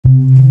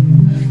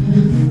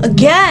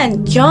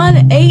Again,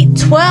 John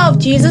 8:12,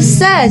 Jesus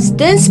says,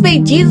 Then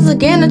spake Jesus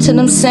again unto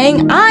them,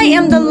 saying, I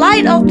am the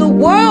light of the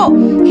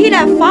world. He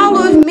that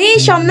followeth me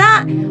shall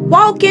not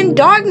walk in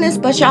darkness,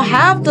 but shall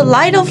have the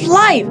light of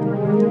life.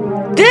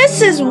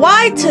 This is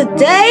why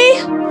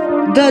today,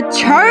 the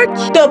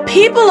church, the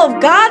people of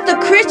God, the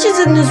Christians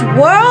in this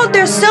world,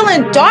 they're still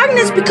in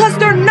darkness because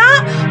they're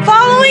not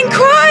following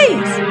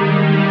Christ.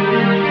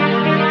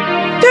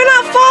 They're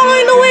not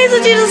following the ways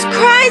of Jesus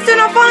Christ. They're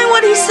not following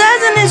what He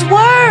says in His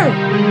Word.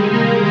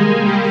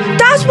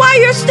 That's why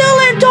you're still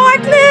in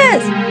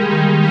darkness.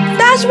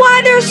 That's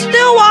why they're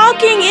still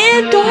walking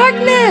in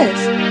darkness.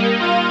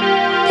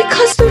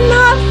 Because they're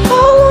not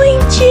following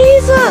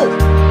Jesus.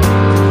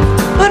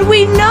 But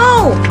we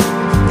know.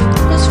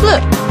 Let's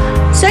flip.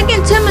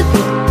 2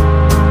 Timothy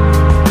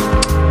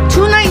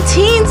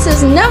 2:19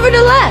 says,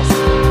 Nevertheless,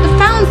 the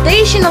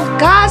foundation of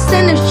God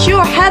standeth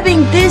sure,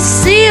 having this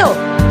seal.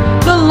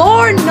 The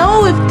Lord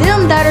knoweth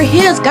them that are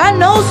His. God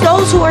knows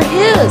those who are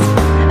His.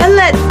 And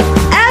let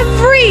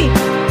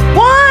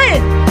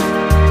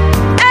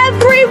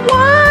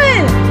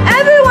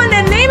everyone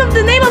that nameth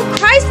the name of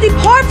Christ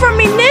depart from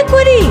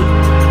iniquity.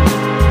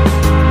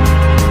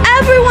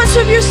 Everyone.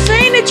 So if you're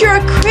saying that you're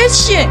a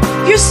Christian,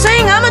 if you're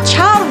saying I'm a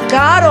child of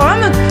God, or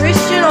I'm a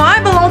Christian, or I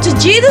belong to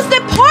Jesus,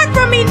 depart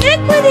from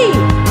iniquity.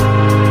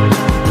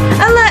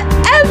 And let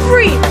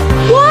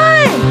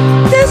everyone,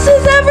 this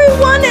is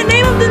everyone that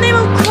nameth the name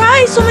of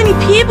Christ. So many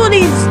people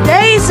these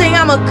days saying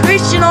I'm a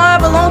Christian, or I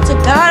belong to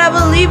God, I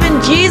believe in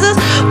Jesus.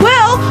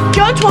 Well,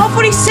 John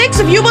 12:46,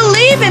 if you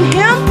believe in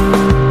Him,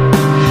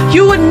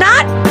 you would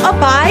not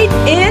abide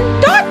in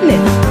darkness.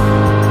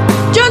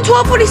 John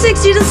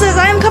 12:46, Jesus says,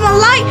 I am come a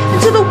light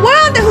into the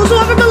world, that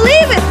whosoever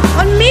believeth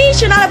on me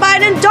should not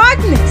abide in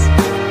darkness.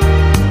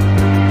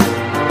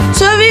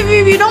 So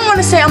if you don't want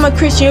to say I'm a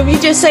Christian, if you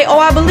just say, oh,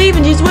 I believe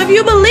in Jesus, well, if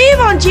you believe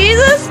on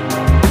Jesus,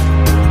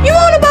 you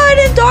won't abide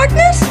in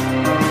darkness.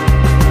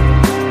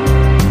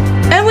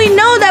 And we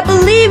know that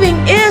believing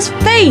is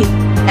faith.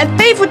 And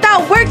faith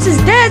without works is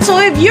dead. So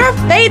if you're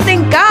faith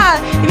in God,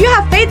 if you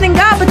have faith in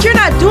God, but you're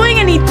not doing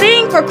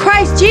anything for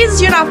Christ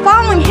Jesus, you're not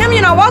following Him,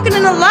 you're not walking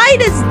in the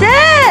light, it's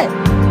dead.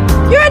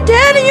 You're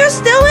dead and you're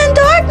still in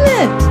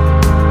darkness.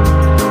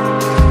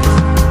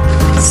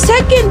 2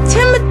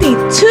 Timothy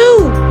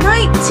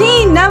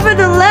 2:19,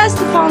 Nevertheless,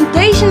 the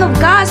foundation of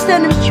God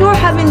standeth sure,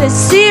 having the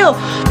seal.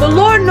 The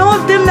Lord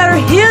knoweth them that are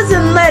His,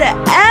 and let everyone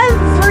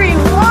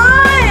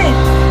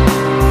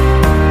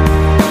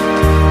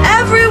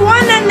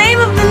that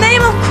nameth the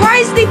name of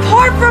Christ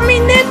depart from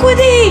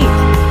iniquity.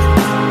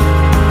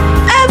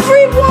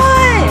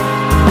 Everyone.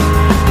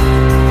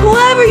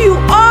 Whoever you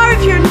are,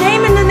 if you're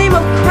naming the name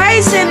of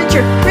Christ, saying that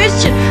you're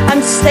Christian,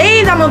 I'm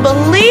saved, I'm a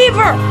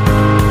believer,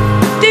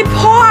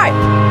 depart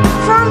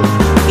from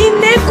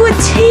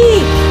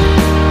iniquity.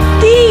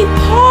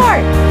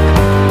 Depart.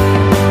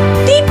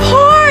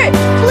 Depart.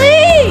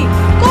 Please.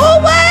 Go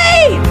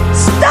away.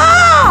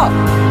 Stop.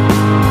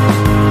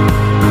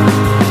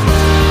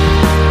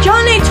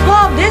 John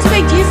 8:12, Then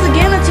spake Jesus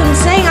again unto them,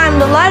 saying, I am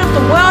the light of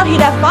the world. He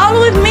that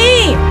followeth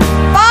me.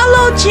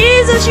 Follow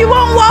Jesus. You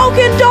won't walk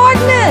in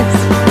darkness.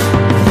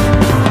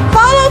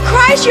 Follow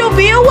Christ. You'll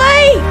be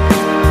awake.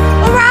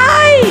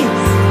 Arise.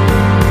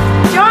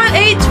 John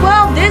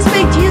 8:12, Then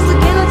spake Jesus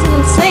again unto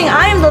them, saying,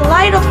 I am the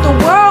light of the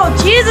world.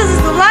 Jesus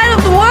is the light of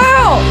the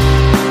world.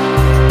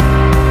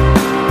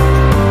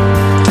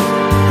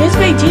 Then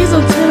spake Jesus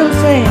unto them,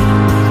 saying,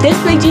 Then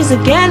spake Jesus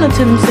again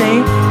unto them,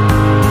 saying,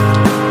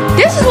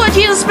 This is what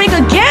Jesus spake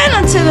again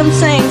unto them,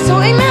 saying. So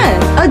amen.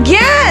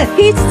 Again,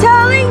 He's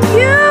telling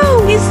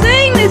you. He's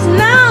saying this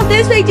now.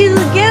 Then spake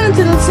Jesus again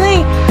unto them,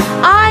 saying,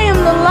 I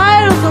am the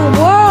light of the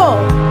world.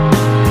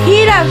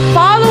 He that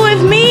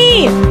followeth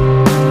me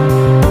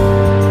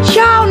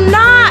shall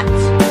not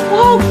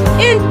walk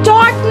in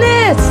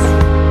darkness,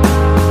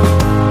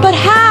 but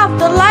have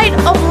the light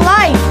of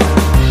life.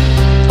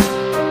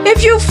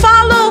 If you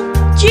follow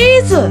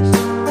Jesus,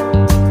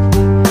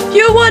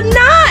 you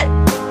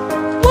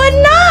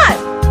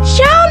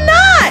shall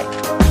not,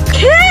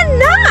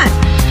 cannot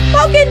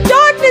walk in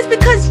darkness,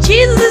 because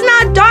Jesus is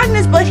not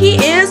darkness, but He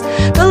is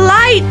the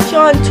light.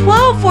 John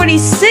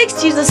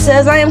 12:46, Jesus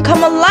says, I am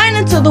come a light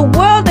into the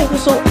world, that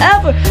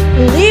whosoever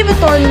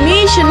believeth on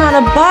me should not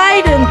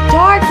abide in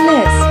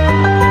darkness.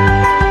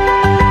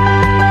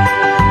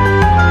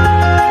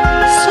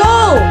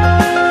 So,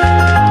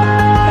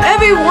 for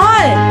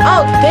everyone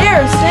out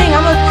there saying,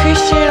 I'm a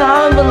Christian,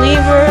 I'm a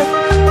believer,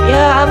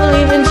 yeah, I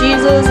believe in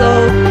Jesus,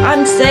 oh,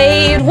 I'm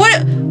saved.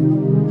 What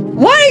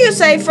are you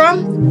saved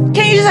from?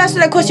 Can you just answer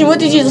that question? What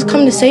did Jesus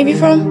come to save you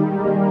from?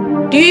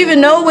 Do you even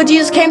know what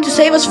Jesus came to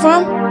save us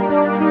from?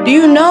 Do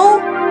you know?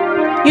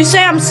 You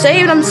say, I'm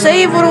saved.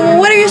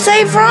 What are you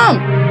saved from?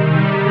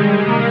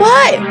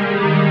 What?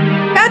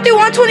 Matthew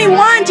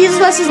 1:21, Jesus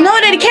lets us know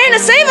that He came to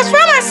save us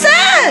from our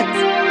sins.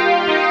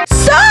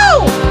 So,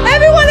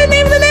 everyone in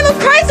the name of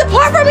Christ,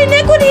 apart from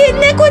iniquity,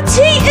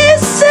 iniquity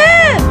is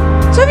sin.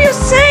 So if you're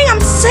saying, I'm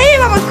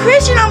saved, I'm a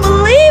Christian, I'm a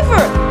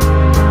believer,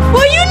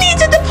 well, you need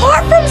to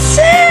depart from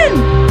sin.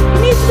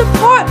 You need to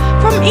depart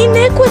from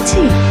iniquity.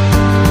 iniquity.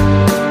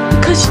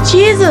 Because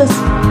Jesus,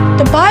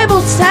 the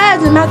Bible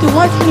says in Matthew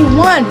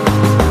 1:21,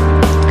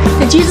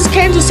 that Jesus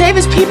came to save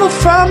his people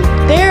from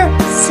their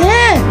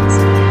sins.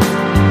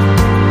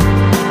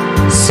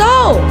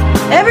 So,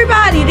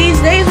 everybody these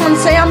days want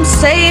to say, I'm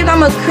saved,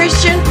 I'm a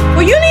Christian.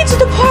 Well, you need to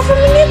depart from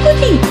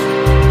iniquity.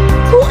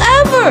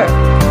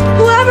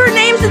 Whoever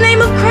names the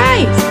name of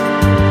Christ,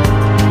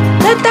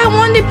 let that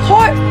one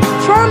depart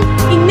from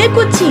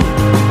iniquity.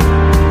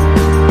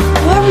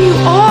 Whoever you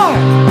are,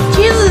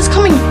 Jesus is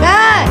coming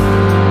back.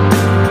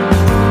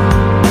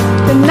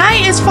 The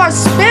night is far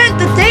spent,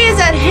 the day is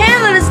at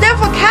hand. Let us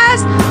therefore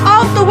cast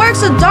off the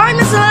works of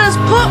darkness and let us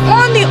put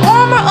on the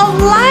armor of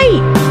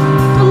light.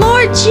 The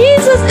Lord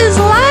Jesus is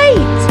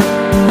light.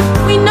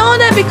 We know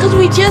that because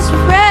we just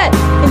read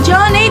in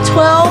John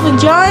 8:12 and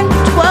John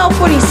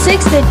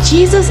 12:46 that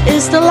Jesus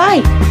is the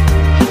light.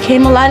 He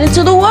came a light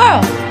into the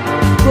world.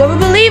 Whoever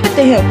believeth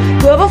in him,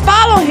 whoever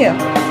follow him,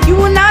 you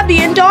will not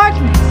be in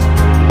darkness.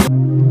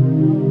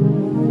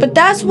 But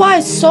that's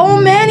why so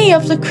many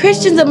of the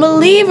Christians and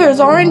believers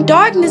are in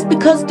darkness,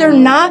 because they're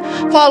not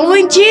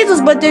following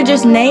Jesus, but they're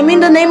just naming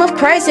the name of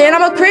Christ, saying,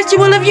 I'm a Christian.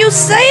 Well, if you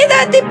say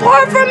that,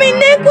 depart from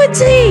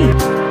iniquity.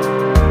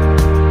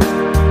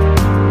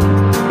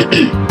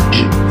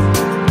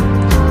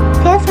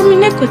 Depart from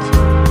iniquity.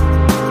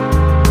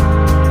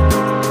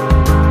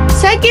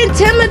 2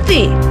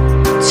 Timothy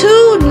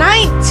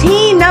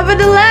 2:19,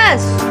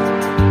 nevertheless,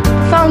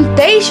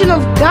 foundation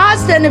of God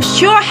standeth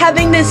sure,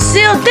 having this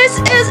seal. This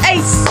is a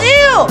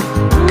seal.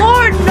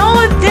 Lord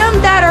knoweth them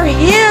that are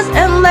his,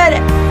 and let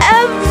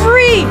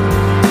everyone,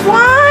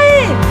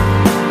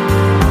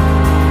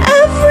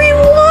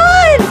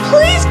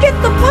 please get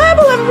the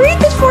Bible and read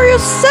this for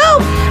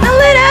yourself, and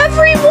let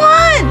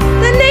everyone,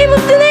 the name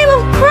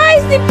of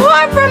Christ,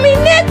 depart from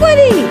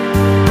iniquity.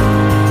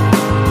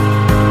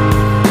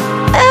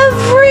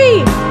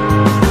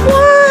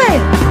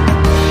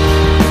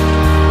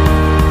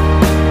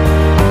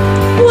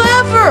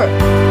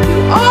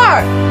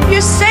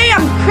 Say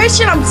I'm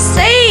Christian, I'm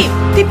saved,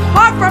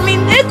 depart from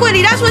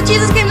iniquity. That's what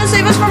Jesus came to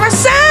save us from our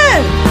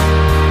sin.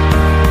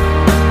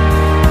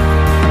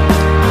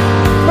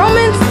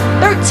 Romans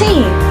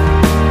 13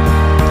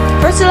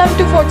 verse 11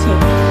 through 14.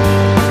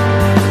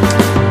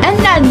 And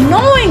that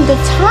knowing the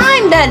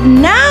time, that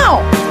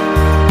now,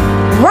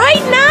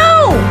 right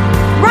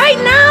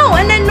now,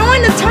 and then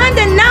knowing the time,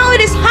 that now it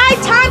is high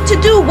time to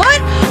do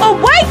what?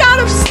 Awake out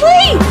of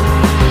sleep.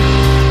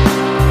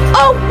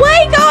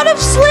 Awake out of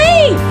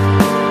sleep.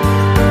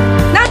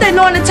 Not that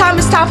knowing the time,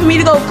 it's time for me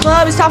to go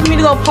club, it's time for me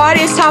to go party,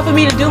 it's time for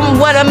me to do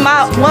what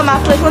my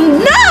flesh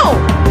wants. No!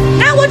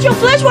 Not what your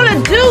flesh want to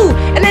do.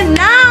 And then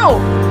now.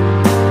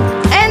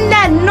 And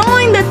that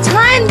knowing the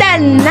time,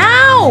 that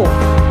now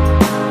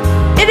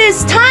it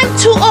is time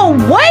to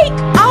awake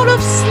out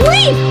of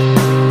sleep.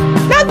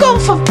 Not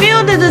go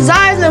fulfill the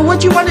desires and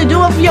what you want to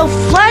do with your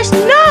flesh.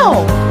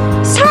 No!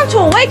 It's time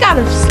to awake out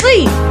of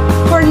sleep.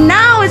 For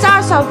now is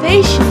our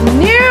salvation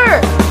nearer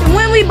than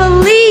when we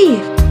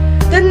believe.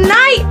 The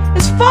night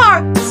is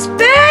far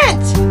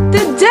spent.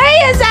 The day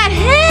is at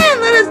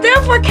hand. Let us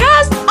therefore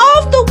cast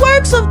off the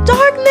works of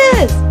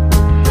darkness.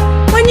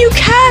 When you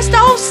cast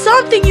off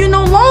something, you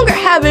no longer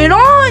have it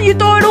on. You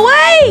throw it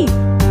away.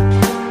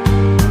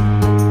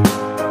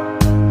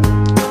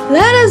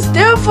 Let us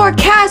therefore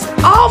cast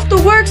off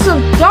the works of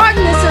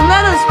darkness and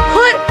let us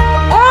put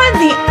on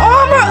the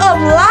armor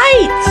of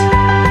light.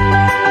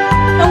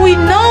 And we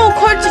know,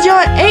 according to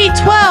John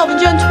 8:12 and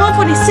John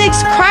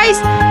 12:46,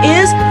 Christ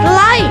is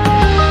light.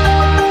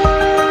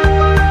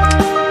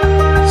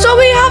 So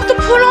we have to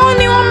put on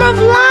the armor of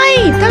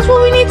light. That's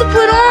what we need to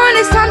put on.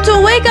 It's time to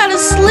awake out of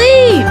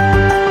sleep.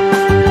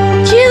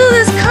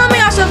 Jesus is coming.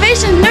 Our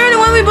salvation is nearer than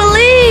when we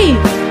believe.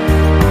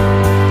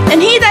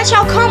 And he that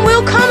shall come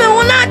will come and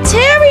will not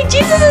tarry.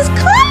 Jesus is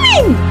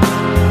coming.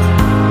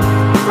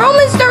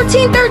 Romans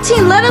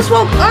 13:13. Let us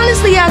walk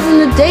honestly as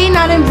in the day,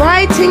 not in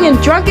rioting and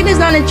drunkenness,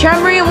 not in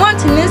chambering and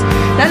wantonness,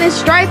 not in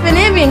strife and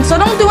envying. So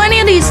don't do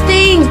any of these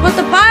things. But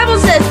the Bible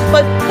says,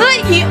 but put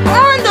ye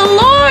on the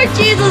Lord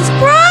Jesus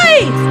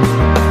Christ.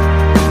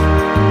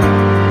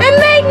 And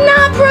make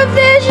not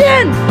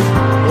provision.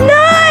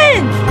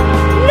 None.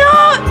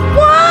 Not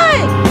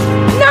one.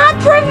 Not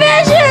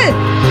provision.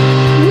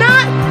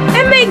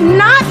 Make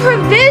not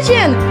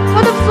provision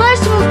for the flesh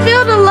to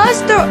fulfill the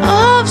lust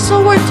thereof.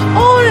 So we're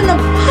told in the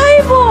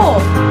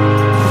Bible.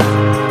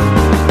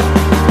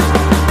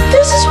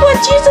 This is what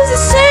Jesus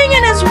is saying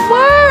in his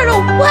word.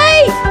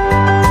 Awake.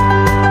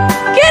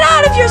 Get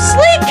out of your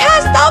sleep.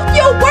 Cast off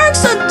your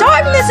works of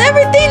darkness.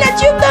 Everything that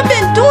you've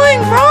been doing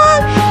wrong,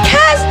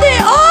 cast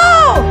it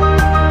off.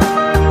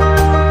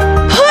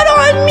 Put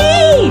on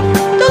me,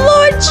 the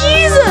Lord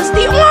Jesus,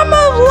 the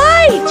armor of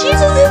light.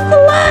 Jesus is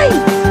the light.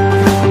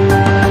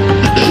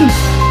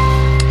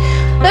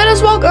 Let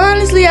us walk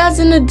honestly as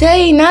in the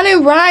day, not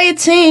in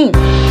rioting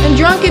and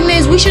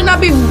drunkenness. We should not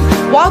be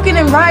walking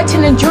in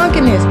rioting and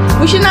drunkenness.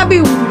 We should not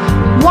be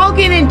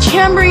walking in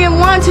chambering and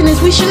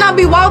wantonness. We should not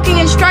be walking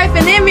in strife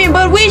and envying,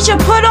 but we should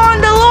put on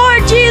the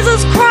Lord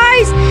Jesus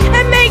Christ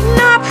and make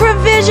not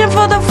provision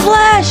for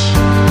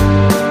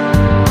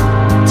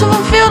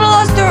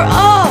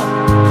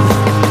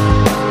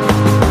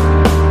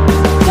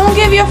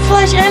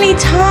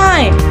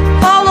time.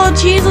 Follow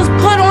Jesus.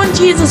 Put on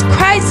Jesus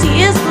Christ.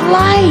 He is the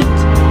light.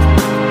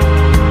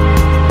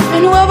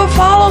 And whoever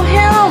follow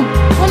him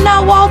will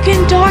not walk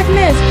in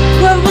darkness.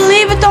 Whoever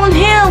believeth on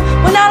him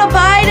will not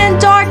abide in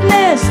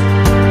darkness.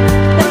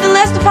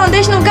 Nevertheless, the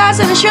foundation of God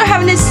said, sure,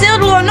 having it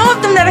sealed, the Lord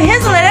knoweth them that are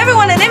his, and let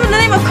everyone that name in the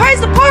name of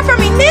Christ depart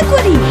from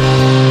iniquity.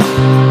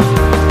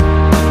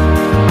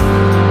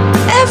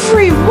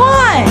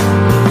 Everyone.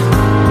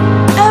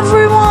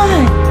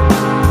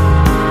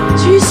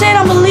 So you saying,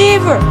 I'm a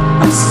believer,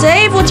 I'm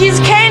saved. Well, Jesus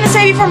came to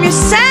save you from your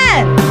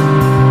sin.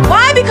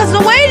 Why? Because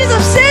the wages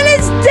of sin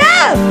is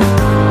death.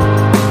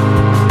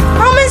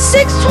 Romans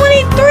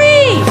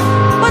 6:23.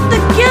 But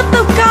the gift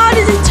of God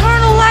is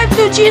eternal life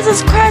through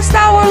Jesus Christ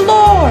our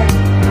Lord.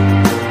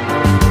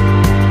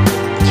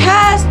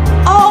 Cast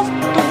off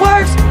the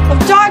works of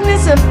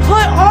darkness and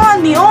put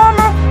on the armor